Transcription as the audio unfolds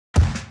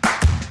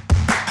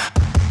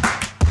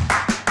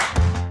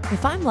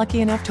If I'm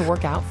lucky enough to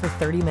work out for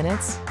 30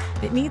 minutes,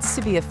 it needs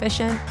to be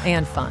efficient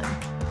and fun.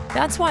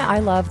 That's why I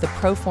love the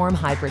ProForm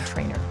Hybrid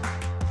Trainer.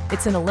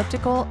 It's an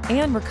elliptical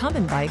and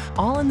recumbent bike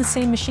all in the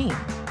same machine.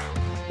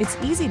 It's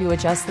easy to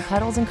adjust the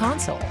pedals and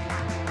console.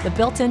 The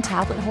built-in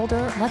tablet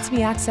holder lets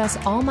me access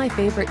all my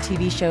favorite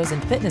TV shows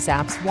and fitness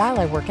apps while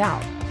I work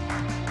out.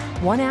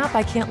 One app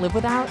I can't live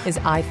without is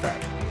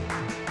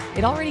iFit.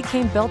 It already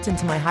came built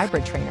into my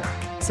hybrid trainer,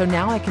 so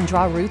now I can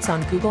draw routes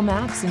on Google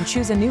Maps and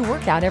choose a new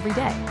workout every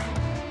day.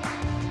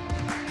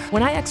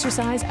 When I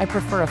exercise, I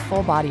prefer a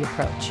full-body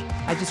approach.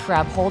 I just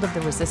grab hold of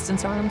the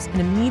resistance arms and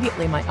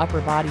immediately my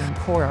upper body and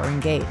core are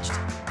engaged.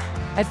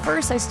 At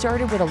first, I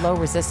started with a low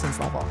resistance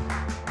level,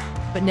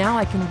 but now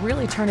I can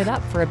really turn it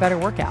up for a better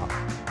workout.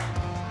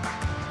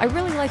 I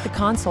really like the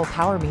console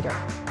power meter.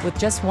 With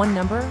just one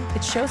number,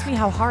 it shows me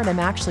how hard I'm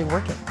actually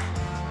working.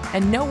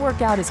 And no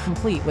workout is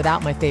complete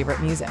without my favorite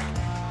music.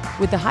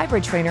 With the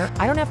hybrid trainer,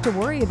 I don't have to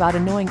worry about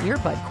annoying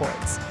earbud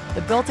cords.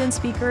 The built-in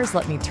speakers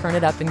let me turn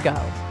it up and go.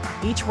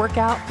 Each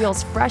workout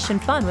feels fresh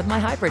and fun with my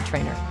hybrid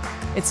trainer.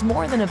 It's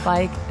more than a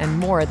bike and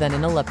more than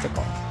an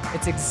elliptical.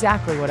 It's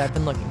exactly what I've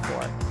been looking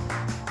for.